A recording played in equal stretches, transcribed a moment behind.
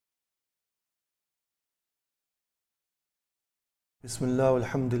بسم الله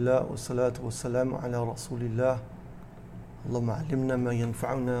والحمد لله والصلاة والسلام على رسول الله اللهم علمنا ما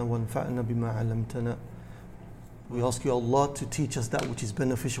ينفعنا وانفعنا بما علمتنا. We ask you Allah to teach us that which is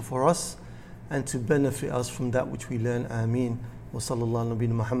beneficial for us and to benefit us from that which we learn. Ameen. Wa sallallahu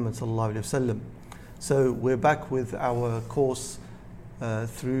nabiyina Muhammad sallallahu alayhi wa sallam. So we're back with our course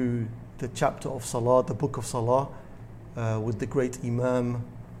through the chapter of Salah, the book of Salah, with the great Imam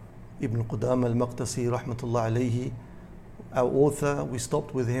Ibn Qudama al-Maqdisi rahmatullah alayhi. Our author, we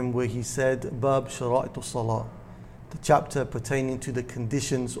stopped with him where he said, Bab Shara'itu Salah, the chapter pertaining to the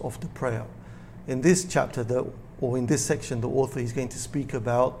conditions of the prayer. In this chapter, or in this section, the author is going to speak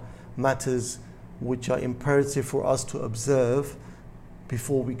about matters which are imperative for us to observe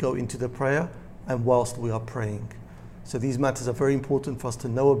before we go into the prayer and whilst we are praying. So these matters are very important for us to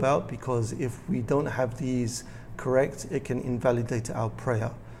know about, because if we don't have these correct, it can invalidate our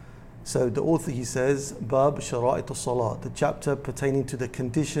prayer. So the author, he says, Bab Shara'itu Salah, the chapter pertaining to the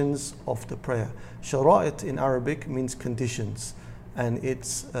conditions of the prayer. Shara'it in Arabic means conditions, and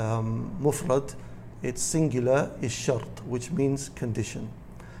its mufrad, its singular is shart, which means condition.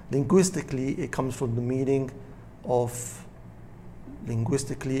 Linguistically, it comes from the meaning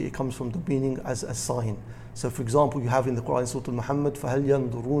as a sign. So for example, you have in the Quran, Surah Al-Muhammad, فَهَلْ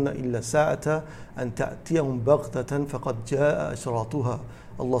يَنْظُرُونَ إِلَّا سَاعَةً أَن تَأْتِيَهُمْ بَغْتَةً فَقَدْ جَاءَ أَشْرَاطُهَا.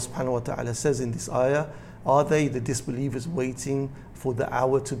 Allah subhanahu wa ta'ala says in this ayah, are they, the disbelievers, waiting for the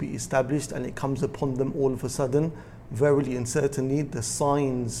hour to be established and it comes upon them all of a sudden? Verily and certainly the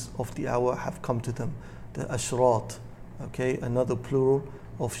signs of the hour have come to them. The ashrat, okay, another plural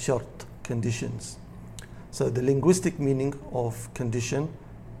of shart, conditions. So the linguistic meaning of condition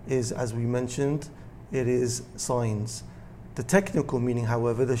is, as we mentioned, it is signs. The technical meaning,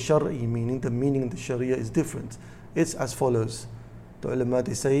 however, the shar'i meaning, the meaning in the sharia is different. It's as follows. The ulama,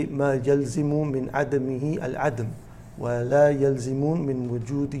 they say, ما يلزم من عدمه العدم ولا يلزم من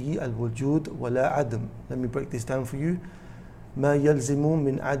وجوده الوجود ولا عدم. Let me break this down for you. ما يلزم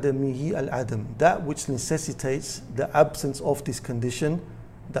من عدمه العدم. That which necessitates the absence of this condition,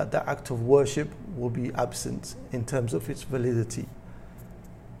 that the act of worship will be absent in terms of its validity.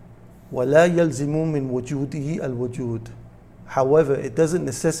 ولا يلزم من وجوده الوجود. However, it doesn't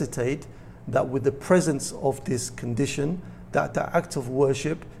necessitate that with the presence of this condition, that the act of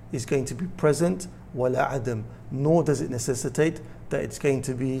worship is going to be present, wala adam, nor does it necessitate that it's going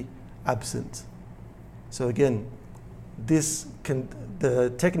to be absent. So again,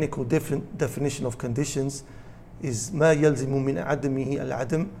 the technical definition of conditions is ما يلزم من عدمه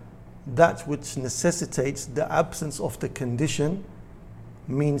العدم, that which necessitates the absence of the condition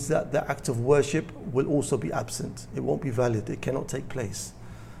means that the act of worship will also be absent. It won't be valid, it cannot take place.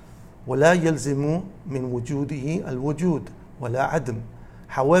 ولا يلزم من وجوده الوجود ولا عدم.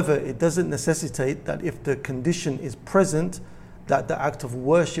 However, it doesn't necessitate that if the condition is present, that the act of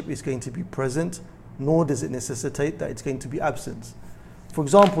worship is going to be present, nor does it necessitate that it's going to be absent. For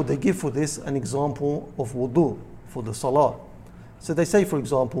example, they give for this an example of wudu for the salah. So they say, for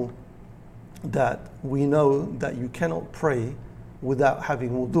example, that we know that you cannot pray without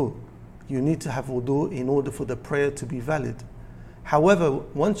having wudu. You need to have wudu in order for the prayer to be valid. However,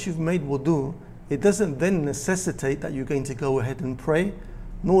 once you've made wudu, it doesn't then necessitate that you're going to go ahead and pray,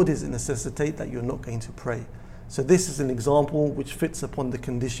 nor does it necessitate that you're not going to pray. So this is an example which fits upon the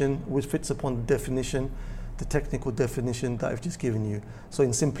condition, which fits upon the definition, the technical definition that I've just given you. So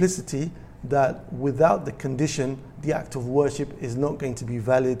in simplicity, that without the condition, the act of worship is not going to be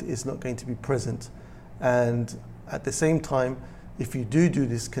valid, it's not going to be present. And at the same time, if you do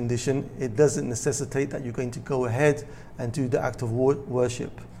this condition, it doesn't necessitate that you're going to go ahead and do the act of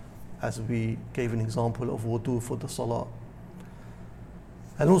worship, as we gave an example of wudu for the salah.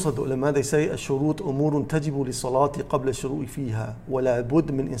 And also the ulama, they say الشروط أمور تجب للصلاة قبل الشروع فيها ولا بد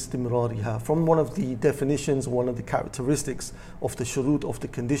من استمرارها. From one of the definitions, one of the characteristics of the shurut, of the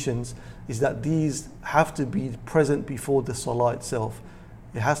conditions, is that these have to be present before the salah itself.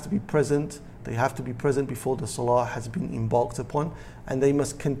 It has to be present. They have to be present before the salah has been embarked upon, and they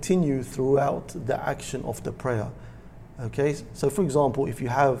must continue throughout the action of the prayer. Okay, so for example, if you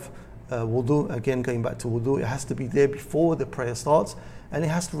have wudu, again going back to wudu, it has to be there before the prayer starts, and it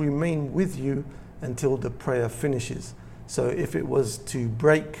has to remain with you until the prayer finishes. So if it was to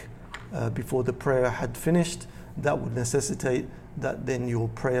break before the prayer had finished, that would necessitate that then your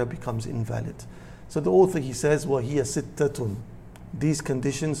prayer becomes invalid. So the author, he says, وَهِيَ سِتَّةٌ. These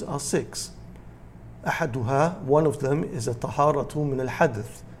conditions are 6. أحدها, one of them is a طهارة من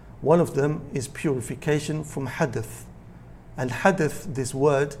الحدث. One of them is purification from hadith. And hadith, this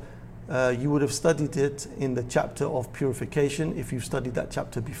word, you would have studied it in the chapter of purification if you've studied that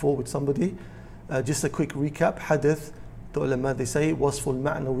chapter before with somebody. Just a quick recap. Hadith the ulama, they say, وصف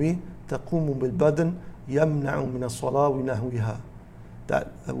المعنوي تقوم بالبدن يمنع من الصلاة ونحوها.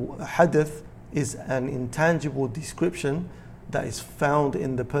 That hadith is an intangible description that is found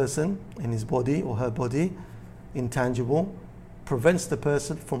in the person, in his body or her body, intangible, prevents the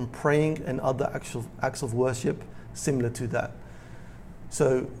person from praying and other acts of worship similar to that.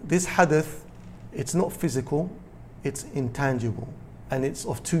 So this hadith, it's not physical, it's intangible, and it's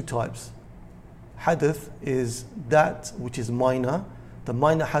of two types. Hadith is that which is minor. The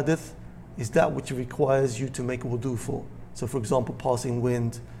minor hadith is that which requires you to make wudu for. So for example, passing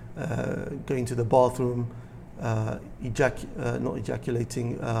wind, going to the bathroom, not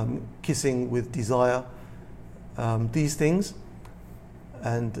ejaculating, kissing with desire, these things,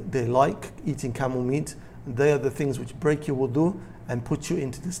 and they like eating camel meat, they are the things which break your wudu and put you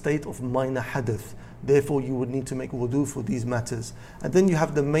into the state of minor hadith. Therefore you would need to make wudu for these matters. And then you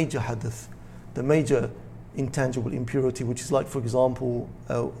have the major hadith, the major intangible impurity, which is like, for example,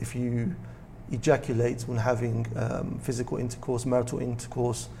 if you ejaculate when having physical intercourse, marital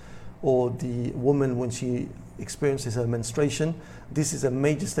intercourse, or the woman when she experiences her menstruation. This is a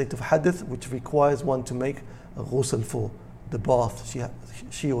major state of hadith which requires one to make a ghusl for, the bath.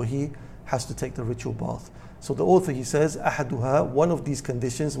 She or he has to take the ritual bath. So the author, he says, أحدها, one of these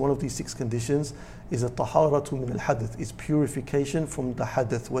conditions, one of these 6 conditions, is a taharatu min al-hadith, is purification from the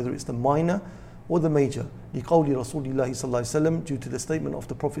hadith, whether it's the minor or the major. لقول رسول الله صلى الله عليه وسلم, due to the statement of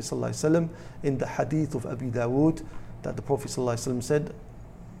the Prophet صلى الله عليه وسلم in the hadith of Abi Dawood, that the Prophet صلى الله عليه وسلم said,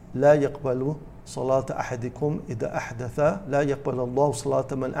 لا يقبل صلاة أحدكم إذا أحدث لا يقبل الله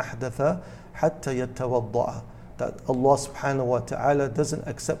صلاة من أحدث حتى يتوضأ. That Allah subhanahu wa ta'ala doesn't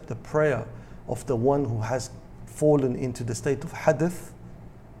accept the prayer of the one who has fallen into the state of hadith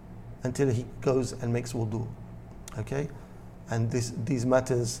until he goes and makes wudu. Okay? And these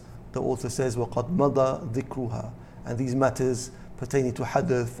matters, the author says, وَقَدْ مَضَى ذِكْرُهَا. And these matters pertaining to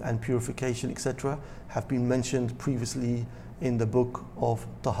hadith and purification, etc., have been mentioned previously in the book of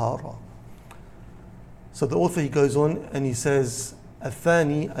Tahara. So the author, he goes on and he says,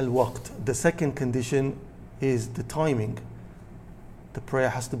 الثاني الوقت. The second condition is the timing. The prayer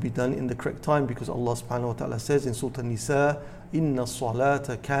has to be done in the correct time, because Allah subhanahu wa ta'ala says in Surah An-Nisa, إِنَّ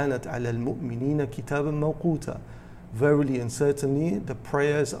الصَّلَاةَ كَانَتْ عَلَى الْمُؤْمِنِينَ كِتَابًا مَوْقُوتًا. Verily and certainly the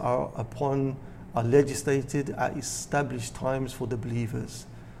prayers are legislated at established times for the believers.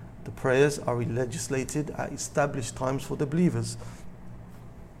 The prayers are legislated at established times for the believers.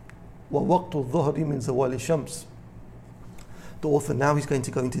 وَوَقْتُ الظُّهْرِ مِنْ زَوَالِ الشَّمْسِ. The author now, he's going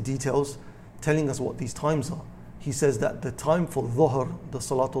to go into details telling us what these times are. He says that the time for dhuhr, the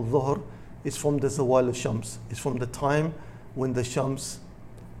salatul dhuhr, is from the zawal al-shams. It's from the time when the shams,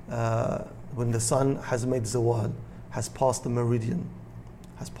 when the sun has made zawal, has passed the meridian,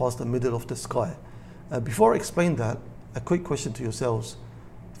 has passed the middle of the sky. Before I explain that, a quick question to yourselves,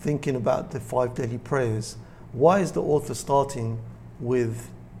 thinking about the 5 daily prayers. Why is the author starting with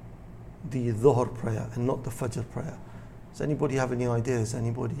the dhuhr prayer and not the fajr prayer? Does anybody have any ideas?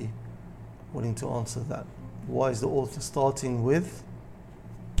 Anybody willing to answer that? Why is the author starting with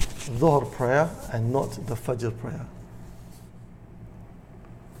dhuhr prayer and not the fajr prayer?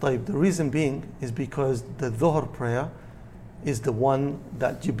 The reason being is because the dhuhr prayer is the one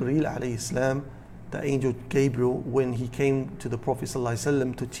that Jibreel alayhi salam, the angel Gabriel, when he came to the Prophet sallallahu alaihi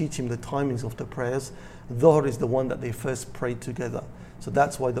wasallam to teach him the timings of the prayers, dhuhr is the one that they first prayed together. So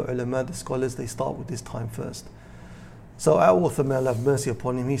that's why the ulama, the scholars, they start with this time first. So our author, may Allah have mercy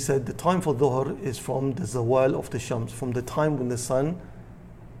upon him, he said the time for dhuhr is from the zawal of the shams, from the time when the sun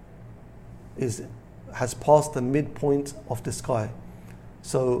has passed the midpoint of the sky.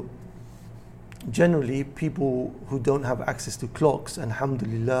 So generally people who don't have access to clocks, and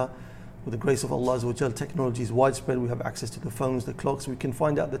alhamdulillah, with the grace of Allah Azza wa Jal, technology is widespread, we have access to the phones, the clocks, we can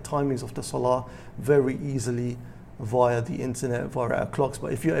find out the timings of the salah very easily via the internet, via our clocks.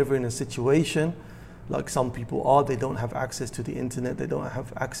 But if you're ever in a situation like some people are, they don't have access to the internet, they don't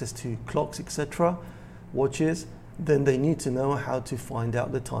have access to clocks, etc., watches, then they need to know how to find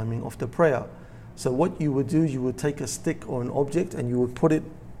out the timing of the prayer. So what you would do, you would take a stick or an object and you would put it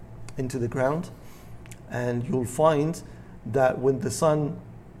into the ground, and you'll find that when the sun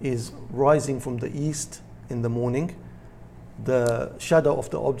is rising from the east in the morning, the shadow of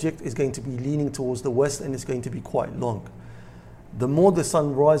the object is going to be leaning towards the west, and it's going to be quite long. The more the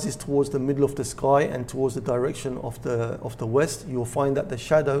sun rises towards the middle of the sky and towards the direction of the west, you'll find that the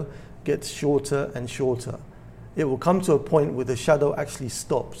shadow gets shorter and shorter. It will come to a point where the shadow actually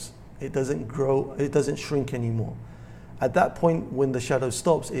stops. It doesn't grow, it doesn't shrink anymore. At that point, when the shadow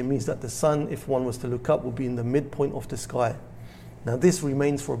stops, it means that the sun, if one was to look up, will be in the midpoint of the sky. Now this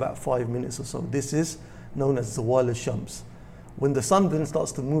remains for about 5 minutes or so. This is known as zawal al-shams. When the sun then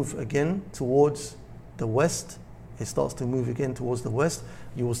starts to move again towards the west, it starts to move again towards the west,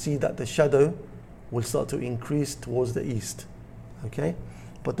 you will see that the shadow will start to increase towards the east. Okay?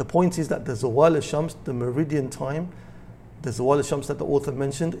 But the point is that the Zawal al-Shams, the meridian time, the Zawal al-Shams that the author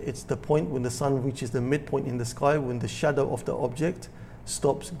mentioned, it's the point when the sun reaches the midpoint in the sky, when the shadow of the object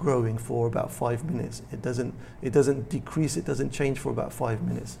stops growing for about 5 minutes. It doesn't decrease, it doesn't change for about 5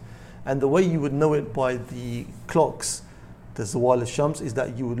 minutes. And the way you would know it by the clocks, the Zawal al-Shams, is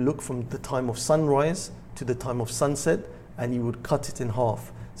that you would look from the time of sunrise to the time of sunset, and you would cut it in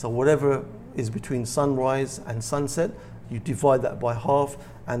half. So whatever is between sunrise and sunset, you divide that by half,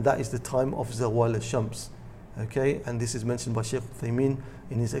 and that is the time of Zawal al-Shams. Okay, and this is mentioned by Shaykh Uthaymeen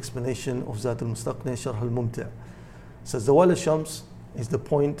in his explanation of Zad al-Mustaqni Sharh al-Mumti'. So Zawal al-Shams is the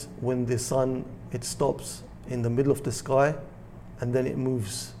point when the sun, it stops in the middle of the sky, and then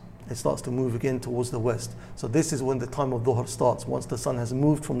it starts to move again towards the west. So this is when the time of Dhuhr starts. Once the sun has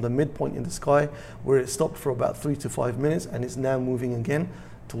moved from the midpoint in the sky, where it stopped for about 3 to 5 minutes, and it's now moving again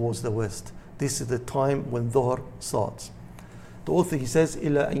towards the west. This is the time when Dhuhr starts. The author, he says,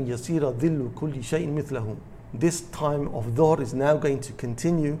 إِلَى أَن يَصِيرَ ظِلُّ كُلِّ شَيْءٍ مِثْلَهُ. This time of Dhuhr is now going to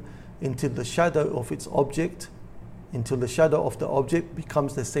continue until the shadow of its object, until the shadow of the object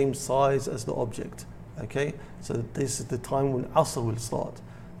becomes the same size as the object. Okay, so this is the time when Asr will start.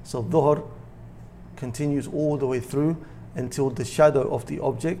 So Dhuhr continues all the way through until the shadow of the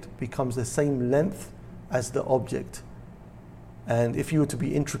object becomes the same length as the object. And if you were to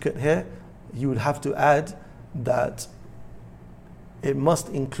be intricate here, you would have to add that it must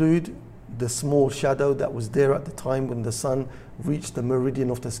include the small shadow that was there at the time when the sun reached the meridian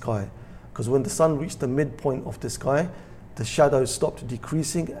of the sky. Because when the sun reached the midpoint of the sky, the shadow stopped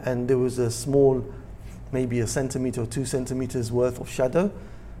decreasing, and there was a small, maybe a centimeter or 2 centimeters worth of shadow.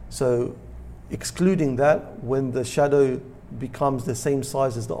 So excluding that, when the shadow becomes the same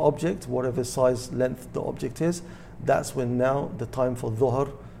size as the object, whatever size length the object is, that's when now the time for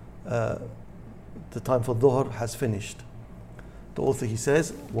Dhuhr has finished. The author, he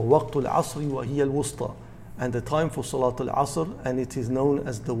says, وَوَقْتُ الْعَصْرِ وَهِيَ الْوُسْطَى, and the time for Salat al-Asr, and it is known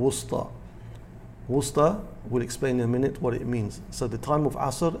as the Wusta. Wusta, we'll explain in a minute what it means. So the time of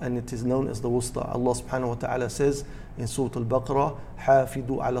Asr, and it is known as the Wusta. Allah subhanahu wa ta'ala says in Surah Al-Baqarah,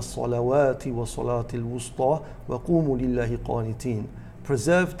 حَافِظُوا عَلَى الصَّلَوَاتِ وَصَلَاةِ الْوُسْطَى وَقُومُوا لِلَّهِ قَانِتِينَ.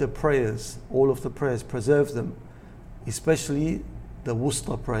 Preserve the prayers, all of the prayers, preserve them, especially the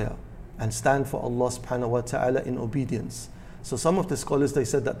Wusta prayer, and stand for Allah subhanahu wa ta'ala in obedience. So some of the scholars, they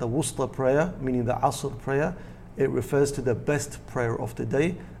said that the Wusta prayer, meaning the Asr prayer, it refers to the best prayer of the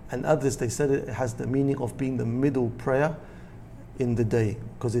day, and others, they said it has the meaning of being the middle prayer in the day,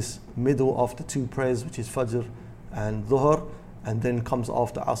 because it's middle after 2 prayers, which is Fajr and Dhuhr, and then comes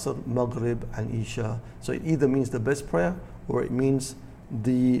after Asr, Maghrib and Isha. So it either means the best prayer or it means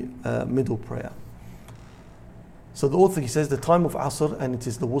the middle prayer. So the author, he says, the time of Asr, and it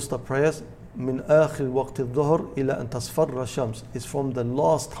is the Wusta prayers, من آخر وقت الظهر إلى أن تصفر الشمس, is from the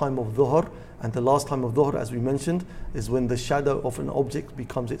last time of Dhuhr, and the last time of Dhuhr, as we mentioned, is when the shadow of an object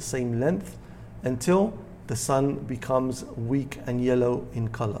becomes its same length until the sun becomes weak and yellow in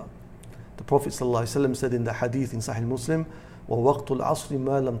color. The Prophet ﷺ said in the hadith in Sahih Muslim, وَوَقْتُ الْعَصْرِ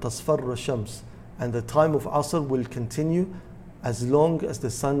مَا لَمْ تَصْفَرَّ الشَّمْس, and the time of Asr will continue as long as the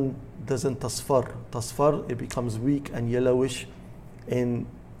sun doesn't tasfar. Tasfar, it becomes weak and yellowish in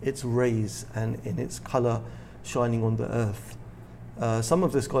its rays and in its color shining on the earth. Some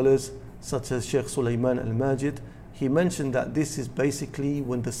of the scholars, such as Sheikh Sulaiman al-Majid, he mentioned that this is basically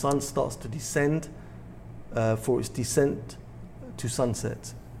when the sun starts to descend for its descent to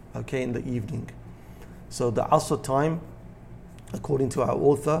sunset, okay, in the evening. So the Asr time, according to our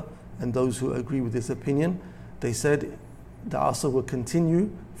author and those who agree with this opinion, they said the Asr will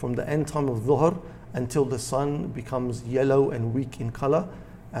continue from the end time of Dhuhr until the sun becomes yellow and weak in color.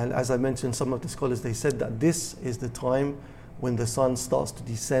 And as I mentioned, some of the scholars, they said that this is the time when the sun starts to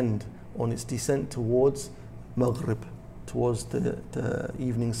descend on its descent towards Maghrib, towards the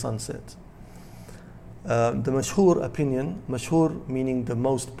evening sunset. The mashhur opinion, mashhur meaning the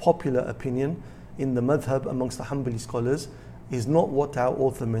most popular opinion in the madhab amongst the Hanbali scholars, is not what our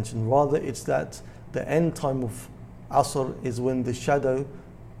author mentioned. Rather, it's that the end time of Asr is when the shadow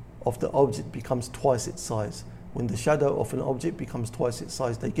of the object becomes twice its size. When the shadow of an object becomes twice its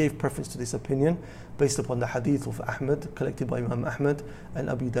size. They gave preference to this opinion based upon the hadith of Ahmad, collected by Imam Ahmad and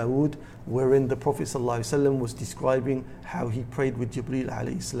Abu Dawood, wherein the Prophet ﷺ was describing how he prayed with Jibreel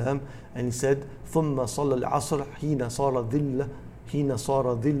alayhi salam, and he said, ثُمَّ صَلَّى الْعَصْرَ حِينَ صَارَ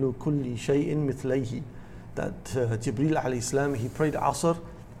ظِلُّ كُلِّ شَيْءٍ مِثْلَيْهِ. That Jibreel alayhi salam, he prayed Asr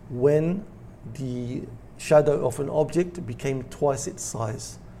when the shadow of an object became twice its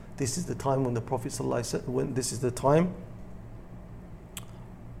size. This is the time when the Prophet ﷺ, this is the time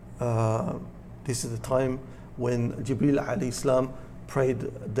when Jibreel alayhi salam prayed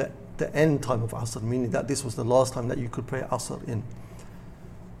the end time of Asr, meaning that this was the last time that you could pray Asr in.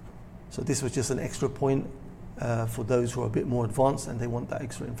 So this was just an extra point for those who are a bit more advanced and they want that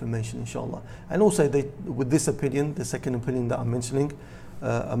extra information, inshallah. And also with this opinion, the second opinion that I'm mentioning,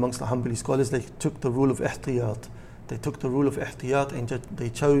 amongst the Hanbali scholars, they took the rule of ihtiyat. They took the rule of ihtiyat and they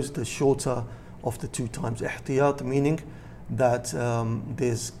chose the shorter of the two times. Ihtiyat meaning that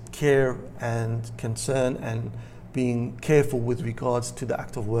there's care and concern and being careful with regards to the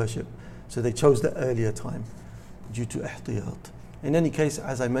act of worship. So they chose the earlier time due to ihtiyat. In any case,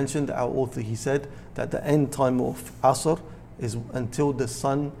 as I mentioned, our author, he said that the end time of Asr is until the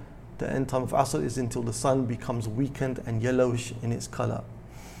sun, the end time of Asr is until the sun becomes weakened and yellowish in its color.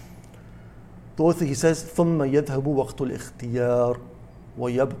 The author, he says, ثُمَّ يَذْهَبُ وَقْتُ الْإِخْتِيَارِ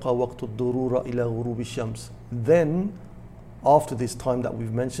وَيَبْقَى وَقْتُ الضُّرُورَ إِلَى غُرُوبِ الشَّمْسِ. Then, after this time that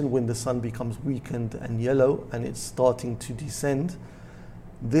we've mentioned, when the sun becomes weakened and yellow and it's starting to descend,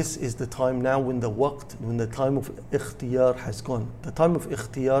 this is the time now when the time of ikhtiyar has gone. The time of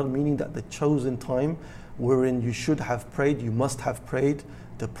ikhtiyar meaning that the chosen time wherein you should have prayed, you must have prayed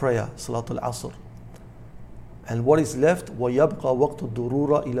the prayer, Salatul Asr. And what is left, وَيَبْقَى وَقْتُ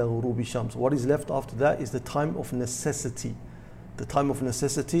الدُّرُورَ إِلَى غُرُوبِ الشَّمْسِ. What is left after that is the time of necessity. The time of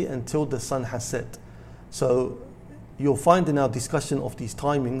necessity until the sun has set. So you'll find in our discussion of these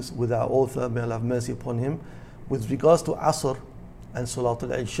timings with our author, may Allah have mercy upon him, with regards to Asr and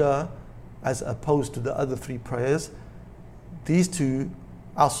Salatul Isha, as opposed to the other three prayers, these two,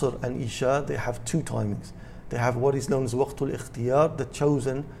 Asr and Isha, they have two timings. They have what is known as Waqtul Ikhtiyar, the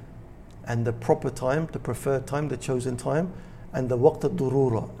chosen and the proper time, the preferred time, the chosen time, and the Waqt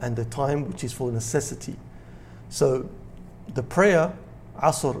al-Durura, and the time which is for necessity. So the prayer,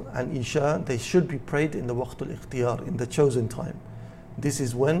 Asr and Isha, they should be prayed in the Waqtul Ikhtiyar, in the chosen time. This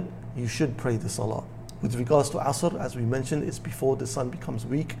is when you should pray the Salah. With regards to Asr, as we mentioned, it's before the sun becomes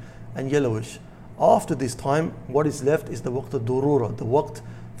weak and yellowish. After this time, what is left is the Waqt al-Durura, the Waqt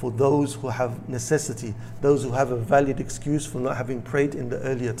for those who have necessity, those who have a valid excuse for not having prayed in the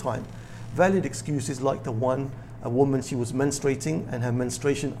earlier time. Valid excuses like a woman, she was menstruating and her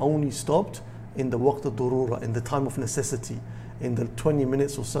menstruation only stopped in the Waqt al-Durura, in the time of necessity, in the 20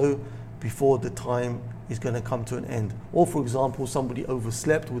 minutes or so before the time is going to come to an end. Or for example, somebody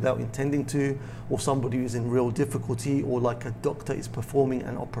overslept without intending to, or somebody who's in real difficulty, or like a doctor is performing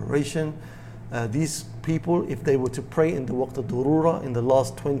an operation. These people, if they were to pray in the Waqt al-Durura in the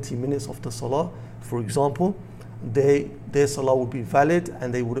last 20 minutes of the Salah, for example, their Salah would be valid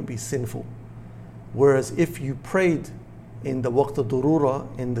and they wouldn't be sinful. Whereas if you prayed in the Waqt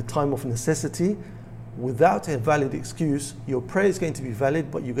al-Durura in the time of necessity, without a valid excuse, your prayer is going to be valid,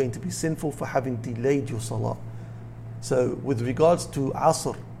 but you're going to be sinful for having delayed your Salah. So with regards to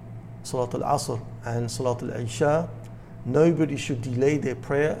Asr, Salat al-Asr and Salat al-Isha, nobody should delay their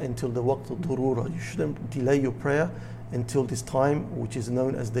prayer until the Waqt al-Durura. You shouldn't delay your prayer until this time, which is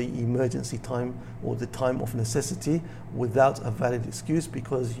known as the emergency time or the time of necessity, without a valid excuse,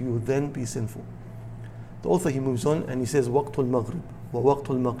 because you will then be sinful. The author, he moves on and he says, Waqtul Maghrib. ووقت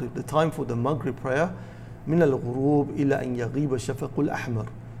المغرب, the time for the Maghrib prayer, من الغروب إلى أن يغيب الشفق الأحمر.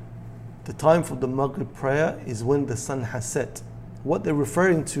 The time for the Maghrib prayer is when the sun has set. What they're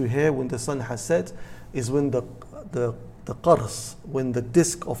referring to here, when the sun has set, is when the qars, when the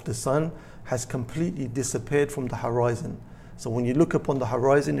disk of the sun has completely disappeared from the horizon. So when you look upon the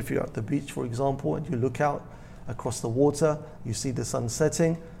horizon, if you're at the beach, for example, and you look out across the water, you see the sun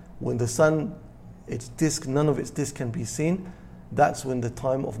setting. When the sun, its disk, none of its disk can be seen, that's when the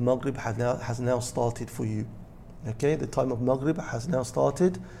time of Maghrib has now started for you. Okay, the time of Maghrib has now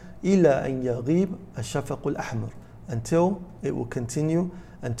started. إِلَى أَنْ يَغِيبَ الشَّفَقُ الْأَحْمَرُ, until it will continue,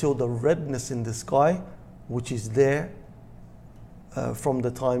 until the redness in the sky, which is there from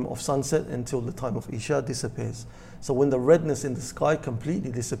the time of sunset until the time of Isha, disappears. So when the redness in the sky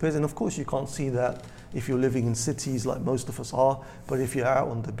completely disappears, and of course you can't see that if you're living in cities like most of us are, but if you're out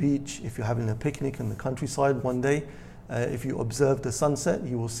on the beach, if you're having a picnic in the countryside one day, if you observe the sunset,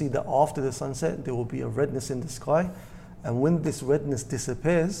 you will see that after the sunset there will be a redness in the sky, and when this redness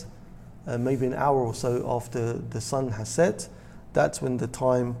disappears, maybe an hour or so after the sun has set, that's when the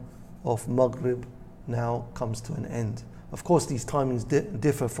time of Maghrib now comes to an end. Of course, these timings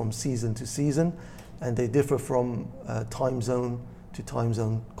differ from season to season, and they differ from time zone to time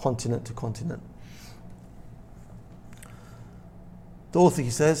zone, continent to continent. The author, he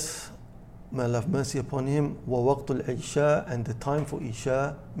says, may Allah have mercy upon him, وَوَقْتُ الْعِشَاء, and the time for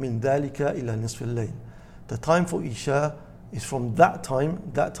Isha, مِنْ ذَلِكَ إِلَى نِصْفِ اللَّيْلِ, The time for Isha is from that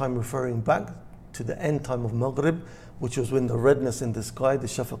time referring back to the end time of Maghrib, which was when the redness in the sky, the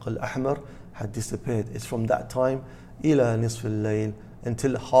Shafaq al-Ahmar, had disappeared. It's from that time ila nisf al-layl,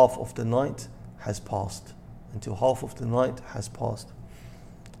 until half of the night has passed. Until half of the night has passed.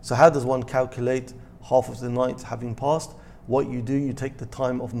 So how does one calculate half of the night having passed? What you do, you take the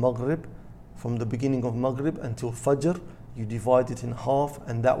time of Maghrib, from the beginning of Maghrib until Fajr, you divide it in half,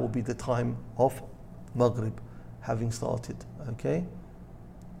 and that will be the time of Maghrib having started. Okay?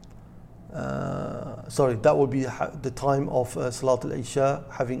 That will be the time of Salat al-Isha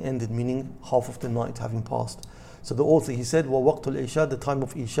having ended, meaning half of the night having passed. So the author, he said, وَوَقْتُ الْإِشَاء, the time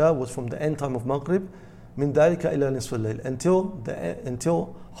of Isha was from the end time of Maghrib, مِنْ ذَلِكَ إِلَى نِصْفِ اللَّيْلِ,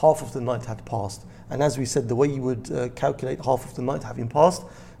 until half of the night had passed. And as we said, the way you would calculate half of the night having passed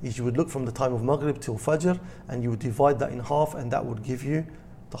is you would look from the time of Maghrib till Fajr, and you would divide that in half, and that would give you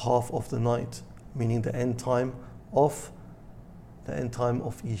the half of the night, meaning the end time of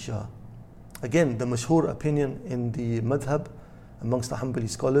Isha. Again, the mashhur opinion in the madhab amongst the Hanbali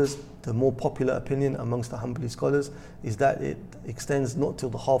scholars, the more popular opinion amongst the Hanbali scholars, is that it extends not till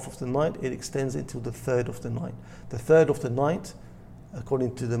the half of the night, it extends it till the third of the night. The third of the night,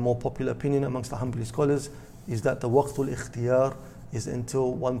 according to the more popular opinion amongst the Hanbali scholars, is that the waqtul ikhtiyar is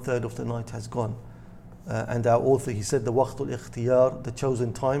until 1/3 of the night has gone. And our author, he said the waqtul ikhtiyar, the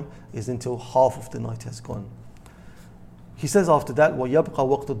chosen time, is until half of the night has gone. He says after that, وَيَبْقَى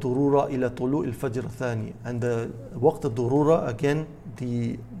وَقْتَ الضُّرُورَةِ إِلَى طُلُوءِ الْفَجْرِ الثَّانِي. And the waqt al-durura, again,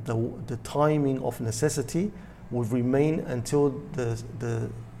 the timing of necessity will remain until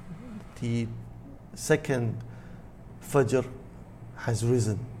the second Fajr has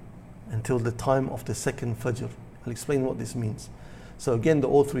risen, until the time of the second Fajr. I'll explain what this means. So again, the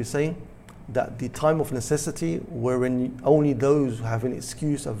author is saying that the time of necessity, wherein only those who have an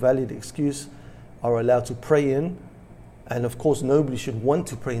excuse, a valid excuse, are allowed to pray in. And of course, nobody should want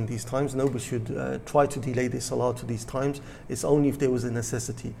to pray in these times. Nobody should try to delay their salah to these times. It's only if there was a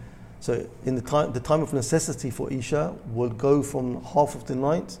necessity. So in the time of necessity for Isha will go from half of the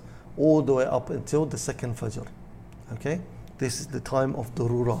night all the way up until the second Fajr. Okay? This is the time of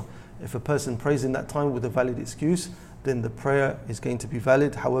Durura. If a person prays in that time with a valid excuse, then the prayer is going to be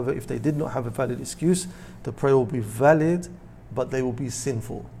valid. However, if they did not have a valid excuse, the prayer will be valid, but they will be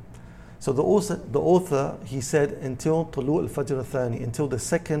sinful. So the author, he said, until Tulu' al-Fajr al-Thani, until the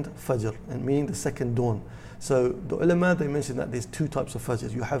second Fajr, and meaning the second dawn. So the ulama, they mentioned that there's two types of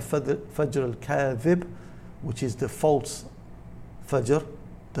Fajr. You have Fajr al-Kadhib, which is the false Fajr,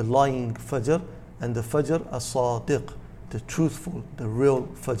 the lying Fajr, and the Fajr al-Sadiq, the truthful, the real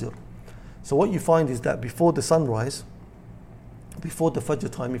Fajr. So what you find is that before the sunrise, before the Fajr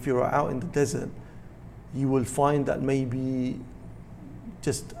time, if you're out in the desert, you will find that maybe,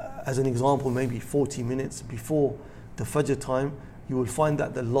 just as an example, maybe 40 minutes before the Fajr time, you will find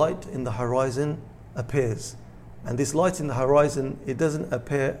that the light in the horizon appears. And this light in the horizon, it doesn't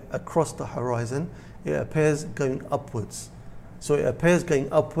appear across the horizon, it appears going upwards. So it appears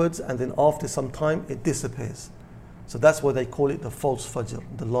going upwards, and then after some time it disappears. So that's why they call it the false Fajr,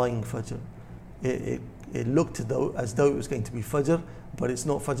 the lying Fajr. It looked as though it was going to be Fajr, but it's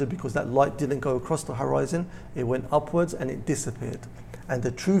not Fajr because that light didn't go across the horizon, it went upwards and it disappeared. And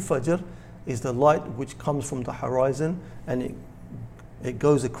the true Fajr is the light which comes from the horizon, and it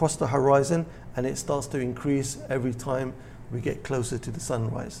goes across the horizon, and it starts to increase every time we get closer to the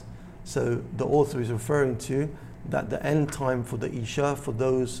sunrise. So the author is referring to that the end time for the Isha, for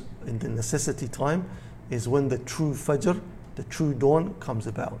those in the necessity time, is when the true Fajr, the true dawn, comes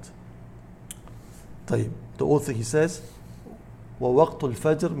about. The author, he says, وَوَقْتُ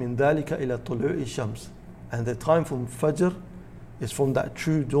الْفَجْرِ مِنْ ذَلِكَ إِلَى طُلُوعِ الشَّمْسِ. And the time from Fajr is from that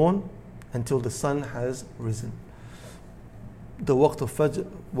true dawn until the sun has risen. The waqt of Fajr,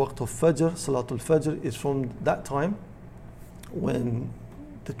 Salatul Fajr, is from that time when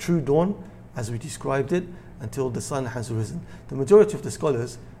the true dawn, as we described it, until the sun has risen. The majority of the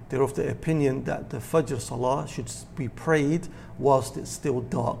scholars, they're of the opinion that the Fajr Salah should be prayed whilst it's still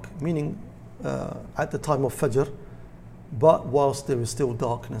dark, meaning at the time of Fajr, but whilst there is still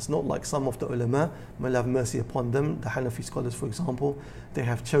darkness. Not like some of the ulama, may Allah have mercy upon them, the Hanafi scholars for example, they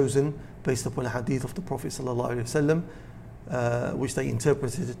have chosen, based upon a hadith of the Prophet ﷺ, which they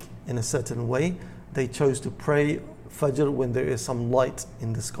interpreted in a certain way, they chose to pray Fajr when there is some light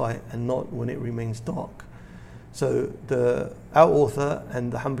in the sky and not when it remains dark. So our author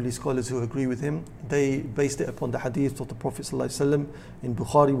and the Hanbali scholars who agree with him, they based it upon the hadith of the Prophet ﷺ in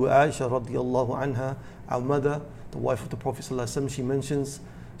Bukhari, where Aisha radiallahu anha, our mother, the wife of the Prophet ﷺ, she mentions,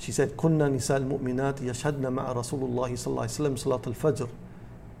 she said, كُنَّا نِسَاء الْمُؤْمِنَاتِ يَشْهَدْنَ مَعَ رَسُولُ اللَّهِ صلى الله عليه وسلم صلاة الفجر.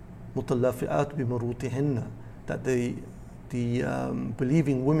 مُطَلَّفِئَاتُ بِمَرُوتِهِنَّ, that the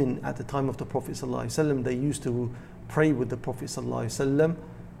believing women at the time of the Prophet ﷺ, they used to pray with the Prophet ﷺ,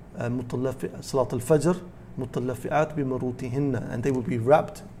 Salat al-Fajr, مُطَلَّفِئَاتُ بِمَرُوتِهِنَّ, and they would be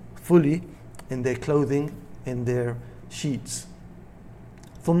wrapped fully in their clothing, in their sheets.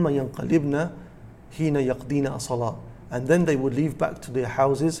 ثُمَّ يَنْقَلِبْنَ حِينَ يَقْضِينَ الصَّلَاةَ, and then they would leave back to their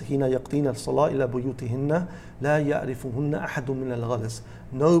houses. حِينَ يَقْضِينَ الصَّلَاةَ إِلَى بُيُوتِهِنَّ لَا يَعْرِفُهُنَّ أَحَدٌ مِنَ الْغَلَسِ,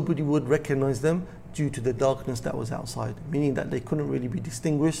 nobody would recognize them due to the darkness that was outside, meaning that they couldn't really be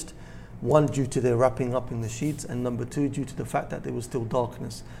distinguished, one due to their wrapping up in the sheets, and number two due to the fact that there was still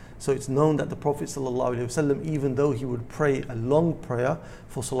darkness. So it's known that the Prophet ﷺ, even though he would pray a long prayer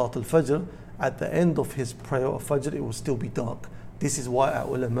for Salat al-Fajr, at the end of his prayer of Fajr it will still be dark. This is why our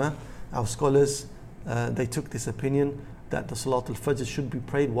ulama, our scholars, they took this opinion that the Salat al-Fajr should be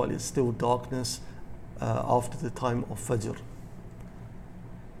prayed while it's still darkness after the time of Fajr.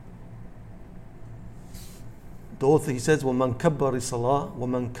 The author, he says, وَمَنْ كَبَّرِ الصَّلَاةِ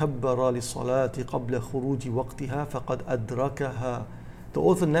وَمَنْ كَبَّرَ لِلصَّلَاةِ قَبْلَ خُرُوجِ وَقْتِهَا فَقَدْ أَدْرَكَهَا. The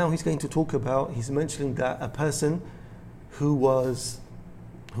author now, he's going to talk about, he's mentioning that a person who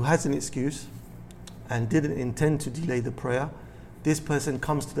has an excuse and didn't intend to delay the prayer, this person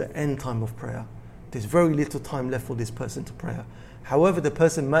comes to the end time of prayer. There's very little time left for this person to pray. However, the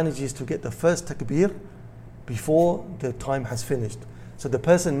person manages to get the first takbir before the time has finished. So the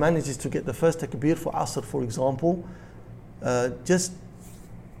person manages to get the first takbir for Asr, for example, just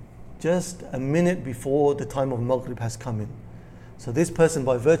a minute before the time of Maghrib has come in. So this person,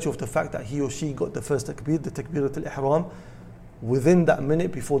 by virtue of the fact that he or she got the first takbir, the takbirat al-ihram, within that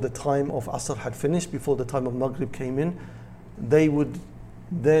minute before the time of Asr had finished, before the time of Maghrib came in, they would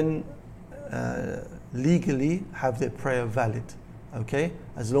then legally have their prayer valid. Okay?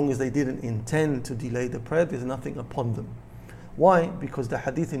 As long as they didn't intend to delay the prayer, there's nothing upon them. Why? Because the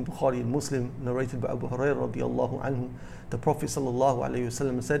hadith in Bukhari and Muslim, narrated by Abu Hurairah radiallahu anhu, the Prophet sallallahu alayhi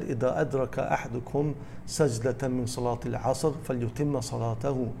wasallam said, إِذَا أَدْرَكَ أَحَدُكُمْ سَجْدَةً مِّن صَلَاةِ الْعَصْرِ فَلْيُتِمَّ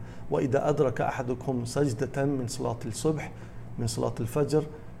صَلَاتَهُ وَإِذَا أَدْرَكَ أَحَدُكُمْ سَجْدَةً مِّن صَلَاةِ الصُّبْحِ مِّن صَلَاةِ الْفَجْرِ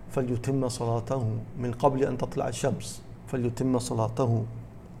فَلْيُتِمَّ صَلَاتَهُ مِّن قَبْلِ أَن تَطْلَعَ الشَّمْسُ فَلْيُتِمَّ صَلَاتَهُ.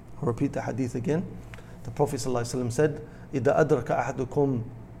 I'll repeat the hadith again. The Prophet sallallahu alayhi wasallam said, إِذَا أَدْرَكَ أَحَدُكُمْ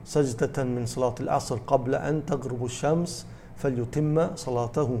سَجْدَةً مِّن صَلَاةِ الْعَصْرِ قَبْلَ أَن تَغْرُبَ الشَّمْسُ فَلْيُتِمَّ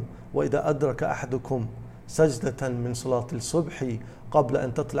صَلَاتَهُ وَإِذَا أَدْرَكَ أَحَدُكُمْ سَجْدَةً مِّن صَلَاةِ الصُّبْحِ قَبْلَ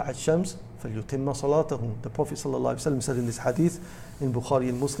أَن تَطْلَعَ الشَّمْسُ فَلْيُتِمَّ صَلَاتَهُ. The Prophet ﷺ said in this hadith in Bukhari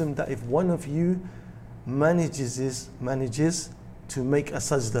and Muslim that if one of you manages to make a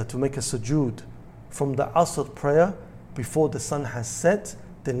sajda, to make a sujood from the Asr prayer before the sun has set,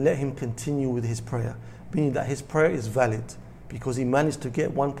 then let him continue with his prayer, meaning that his prayer is valid because he managed to get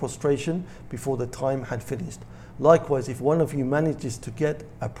one prostration before the time had finished. Likewise, if one of you manages to get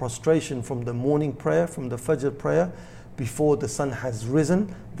a prostration from the morning prayer, from the Fajr prayer, before the sun has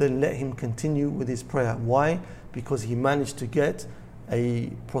risen, then let him continue with his prayer. Why? Because he managed to get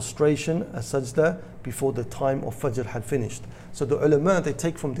a prostration, a sajda, before the time of Fajr had finished. So the ulama, they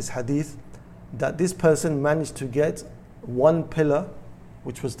take from this hadith that this person managed to get one pillar,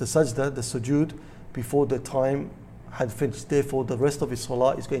 which was the sajda, the sujood, before the time had finished. Therefore, the rest of his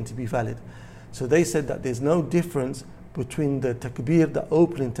salah is going to be valid. So they said that there's no difference between the takbir, the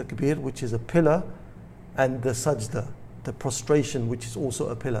opening takbir, which is a pillar, and the sajda, the prostration, which is also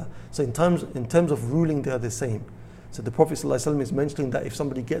a pillar. So in terms of ruling, they are the same. So the Prophet ﷺ is mentioning that if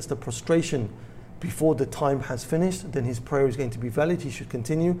somebody gets the prostration before the time has finished, then his prayer is going to be valid, he should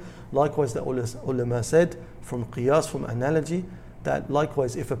continue. Likewise, the ulama said, from qiyas, from analogy, that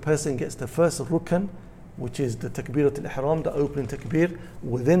likewise if a person gets the first rukn, which is the takbirat al-ihram, the opening takbir,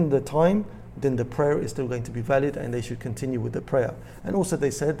 within the time, then the prayer is still going to be valid and they should continue with the prayer. And also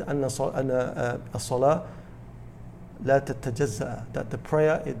they said أن الصلاة لا تتجزأ, that the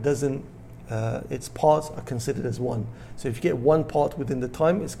prayer, it doesn't, its parts are considered as one. So if you get one part within the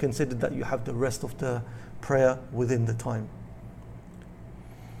time, it's considered that you have the rest of the prayer within the time.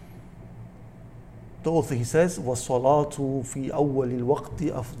 The author, he says, وَالصَّلَاةُ فِي أَوَّلِ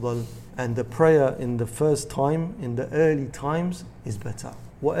الْوَقْتِ أَفْضَلُ, and the prayer in the first time, in the early times, is better.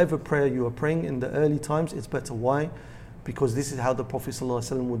 Whatever prayer you are praying in the early times, it's better. Why? Because this is how the Prophet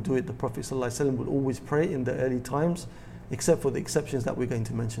ﷺ would do it. The Prophet ﷺ would always pray in the early times, except for the exceptions that we're going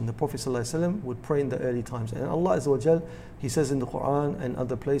to mention. The Prophet ﷺ would pray in the early times. And Allah Azza wa Jal, He says in the Quran and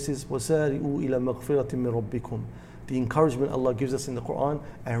other places, وَسَارِئُوا إِلَى مَغْفِرَةٍ مِّن رَبِّكُمْ. The encouragement Allah gives us in the Quran,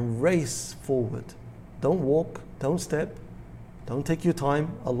 and race forward. Don't walk, don't step, Don't take your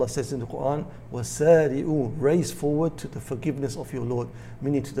time. Allah says in the Quran, وَسَارِئُوا, race forward to the forgiveness of your Lord,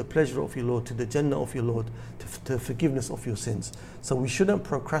 meaning to the pleasure of your Lord, to the Jannah of your Lord, to the forgiveness of your sins. So we shouldn't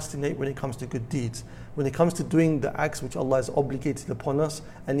procrastinate when it comes to good deeds. When it comes to doing the acts which Allah has obligated upon us,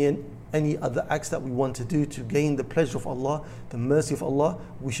 and any other acts that we want to do to gain the pleasure of Allah, the mercy of Allah,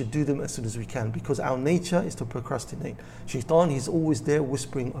 we should do them as soon as we can, because our nature is to procrastinate. Shaitan, he's always there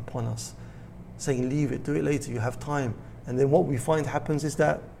whispering upon us, saying, leave it, do it later, you have time. And then what we find happens is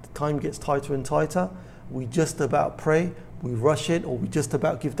that the time gets tighter and tighter. We just about pray, we rush it, or we just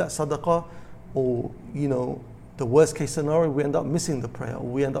about give that sadaqah, or the worst case scenario, we end up missing the prayer, or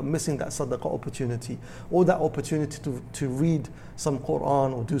we end up missing that sadaqah opportunity, or that opportunity to read some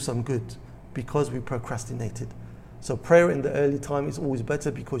Quran or do some good, because we procrastinated. So prayer in the early time is always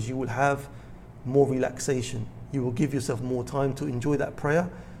better, because you will have more relaxation. You will give yourself more time to enjoy that prayer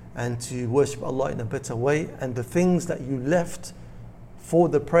and to worship Allah in a better way. And the things that you left for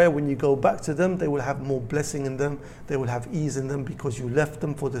the prayer, when you go back to them, they will have more blessing in them, they will have ease in them, because you left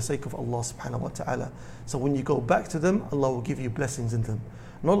them for the sake of Allah subhanahu wa ta'ala. So when you go back to them, Allah will give you blessings in them.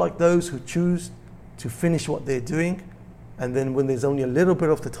 Not like those who choose to finish what they're doing, and then when there's only a little bit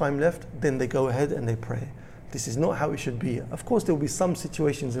of the time left, then they go ahead and they pray. This is not how it should be. Of course, there will be some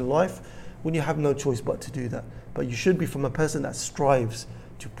situations in life when you have no choice but to do that. But you should be from a person that strives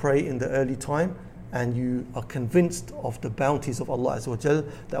to pray in the early time, and you are convinced of the bounties of Allah Azza wa Jal,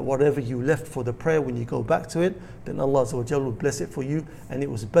 that whatever you left for the prayer, when you go back to it, then Allah Azza wa Jal will bless it for you, and it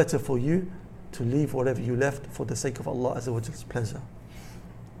was better for you to leave whatever you left for the sake of Allah Azza wa Jal's pleasure.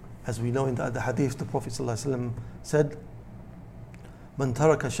 As we know in the other hadith, the Prophet ﷺ said, "Man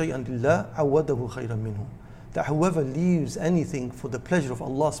taraka shay'an lillah, awadahu khayran minhu." That whoever leaves anything for the pleasure of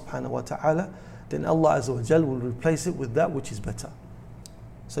Allah subhanahu wa ta'ala, then Allah Azza wa Jal will replace it with that which is better.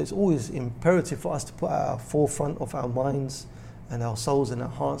 So it's always imperative for us to put at our forefront of our minds and our souls and our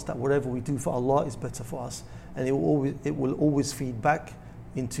hearts that whatever we do for Allah is better for us, and it will always feed back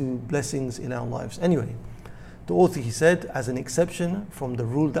into blessings in our lives. Anyway, the author, he said, as an exception from the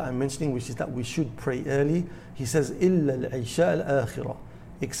rule that I'm mentioning, which is that we should pray early, he says, إِلَّا الْعِشَاءَ الْآخِرَةِ,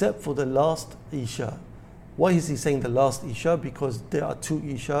 except for the last Isha. Why is he saying the last Isha? Because there are two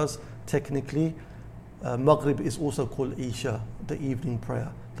Ishas technically. Maghrib is also called Isha, the evening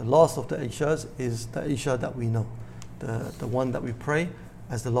prayer. The last of the Ishas is the Isha that we know, the one that we pray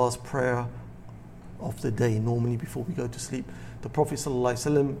as the last prayer of the day, normally before we go to sleep. The Prophet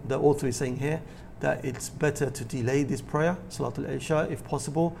ﷺ, the author is saying here that it's better to delay this prayer, Salatul Isha, if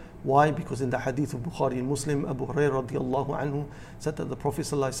possible. Why? Because in the hadith of Bukhari and Muslim, Abu Hurairah radiallahu anhu said that the Prophet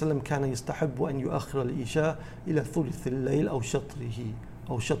ﷺ كان يستحب أن يؤخر الإشاء إلى ثلث الليل أو شطره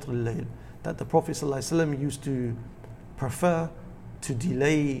أو شطر الليل. That the Prophet ﷺ used to prefer to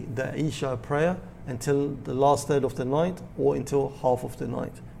delay the Isha prayer until the last third of the night, or until half of the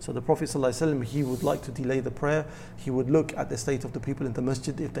night. So the Prophet ﷺ, he would like to delay the prayer. He would look at the state of the people in the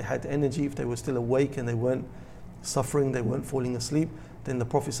masjid. If they had energy, if they were still awake and they weren't suffering, they weren't falling asleep, then the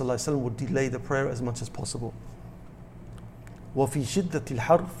Prophet ﷺ would delay the prayer as much as possible. وَفِي شِدَّةِ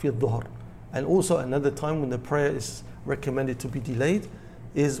الْحَرِّ فِي الظُّهْرِ. And also another time when the prayer is recommended to be delayed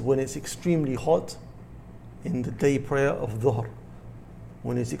is when it's extremely hot in the day prayer of Dhuhr.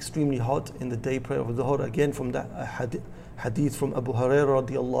 When it's extremely hot in the day prayer of Dhuhr, again from that hadith from Abu Hurairah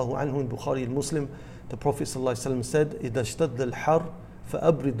radiallahu anhu in Bukhari and Muslim, the Prophet ﷺ said, إِذَا اشْتَدَّ الْحَرِّ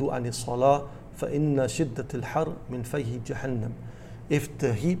فَأَبْرِدُوا عَنِ الصَّلَاةِ فَإِنَّ شِدَّةَ الْحَرِّ مِنْ فَيْهِ جَهَنَّمْ. If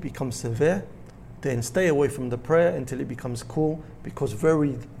the heat becomes severe, then stay away from the prayer until it becomes cool, because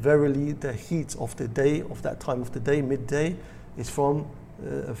verily the heat of the day, of that time of the day, midday, is from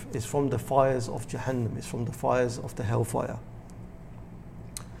the fires of Jahannam, is from the fires of the hellfire.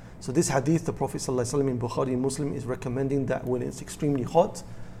 So this hadith, the Prophet ﷺ in Bukhari and Muslim is recommending that when it's extremely hot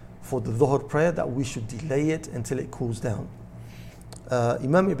for the Dhuhr prayer, that we should delay it until it cools down.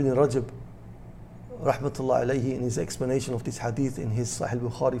 Imam Ibn Rajab rahmatullah alayhi, in his explanation of this hadith in his Sahih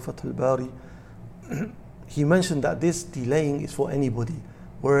Bukhari Fath al-Bari, he mentioned that this delaying is for anybody,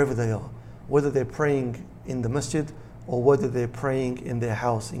 wherever they are, whether they're praying in the masjid or whether they're praying in their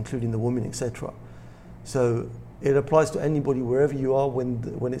house, including the women, etc. So it applies to anybody wherever you are.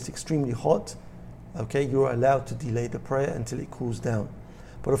 When it's extremely hot, okay, you're allowed to delay the prayer until it cools down.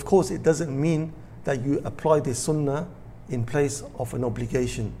 But of course, it doesn't mean that you apply this sunnah in place of an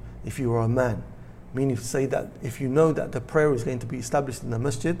obligation if you are a man. Meaning to say that if you know that the prayer is going to be established in the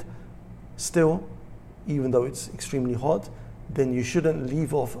masjid, still, even though it's extremely hot, then you shouldn't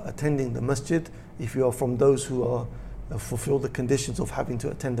leave off attending the masjid if you are from those who are fulfill the conditions of having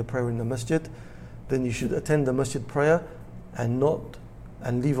to attend the prayer in the masjid. Then you should attend the masjid prayer and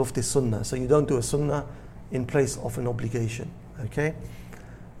leave off this sunnah. So you don't do a sunnah in place of an obligation. Okay?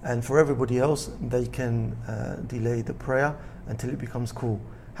 And for everybody else, they can delay the prayer until it becomes cool.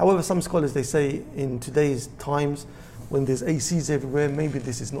 However, some scholars, they say in today's times when there's ACs everywhere, maybe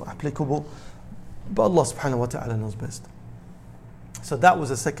this is not applicable, but Allah subhanahu wa ta'ala knows best. So that was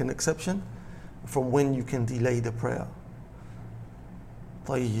a second exception from when you can delay the prayer.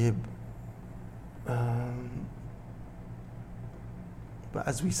 طيب. But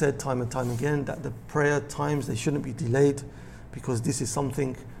as we said time and time again, that the prayer times, they shouldn't be delayed, because this is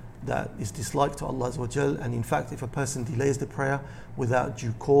something that is disliked to Allah Azza wa Jal. And in fact, if a person delays the prayer without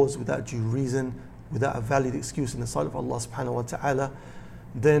due cause, without due reason, without a valid excuse in the sight of Allah subhanahu wa ta'ala,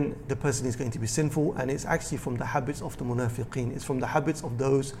 then the person is going to be sinful. And it's actually from the habits of the munafiqeen. It's from the habits of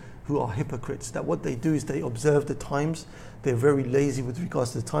those who are hypocrites, that what they do is they observe the times. They're very lazy with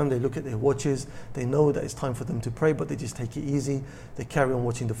regards to the time. They look at their watches. They know that it's time for them to pray, but they just take it easy. They carry on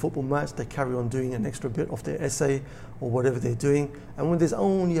watching the football match. They carry on doing an extra bit of their essay or whatever they're doing. And when there's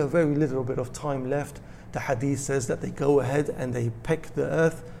only a very little bit of time left, the hadith says that they go ahead and they peck the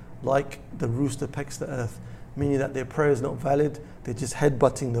earth like the rooster pecks the earth, meaning that their prayer is not valid. They're just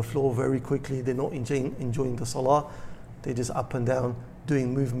headbutting the floor very quickly. They're not enjoying the salah. They're just up and down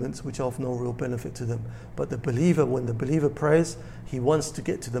doing movements which are of no real benefit to them. But the believer, when the believer prays, he wants to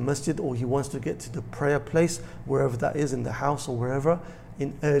get to the masjid, or he wants to get to the prayer place, wherever that is, in the house or wherever,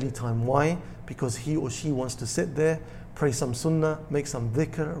 in early time. Why? Because he or she wants to sit there, pray some sunnah, make some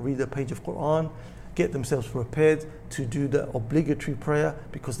dhikr, read a page of Quran, get themselves prepared to do the obligatory prayer,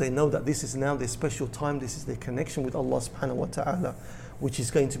 because they know that this is now their special time. This is their connection with Allah subhanahu wa ta'ala, which is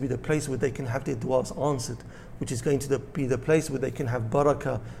going to be the place where they can have their du'as answered, which is going to be the place where they can have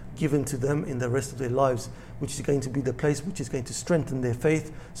barakah given to them in the rest of their lives, which is going to be the place which is going to strengthen their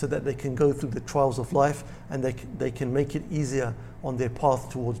faith, so that they can go through the trials of life and they can make it easier on their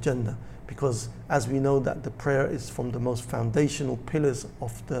path towards Jannah. Because as we know that the prayer is from the most foundational pillars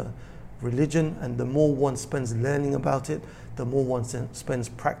of the religion, and the more one spends learning about it, the more one spends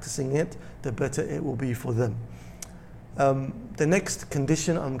practicing it, the better it will be for them. The next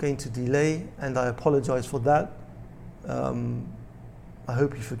condition I'm going to delay, and I apologize for that. I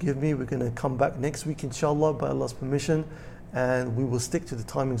hope you forgive me. We're going to come back next week, inshallah, by Allah's permission, and we will stick to the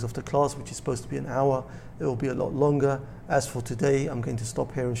timings of the class, which is supposed to be an hour. It will be a lot longer. As for today, I'm going to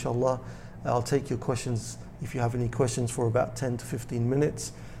stop here, inshallah. I'll take your questions, if you have any questions, for about 10 to 15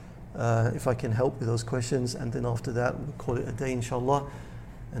 minutes. If I can help with those questions, and then after that we'll call it a day, inshallah.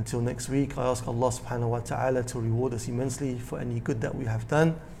 Until next week, I ask Allah subhanahu wa ta'ala to reward us immensely for any good that we have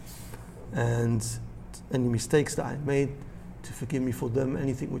done, and any mistakes that I made, to forgive me for them.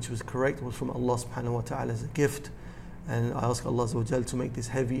 Anything which was correct was from Allah subhanahu wa ta'ala as a gift, and I ask Allah azza wa jal to make this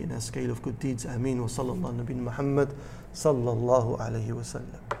heavy in a scale of good deeds. Ameen. Wa sallallahu nabiyina Muhammad sallallahu alayhi wa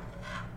sallam.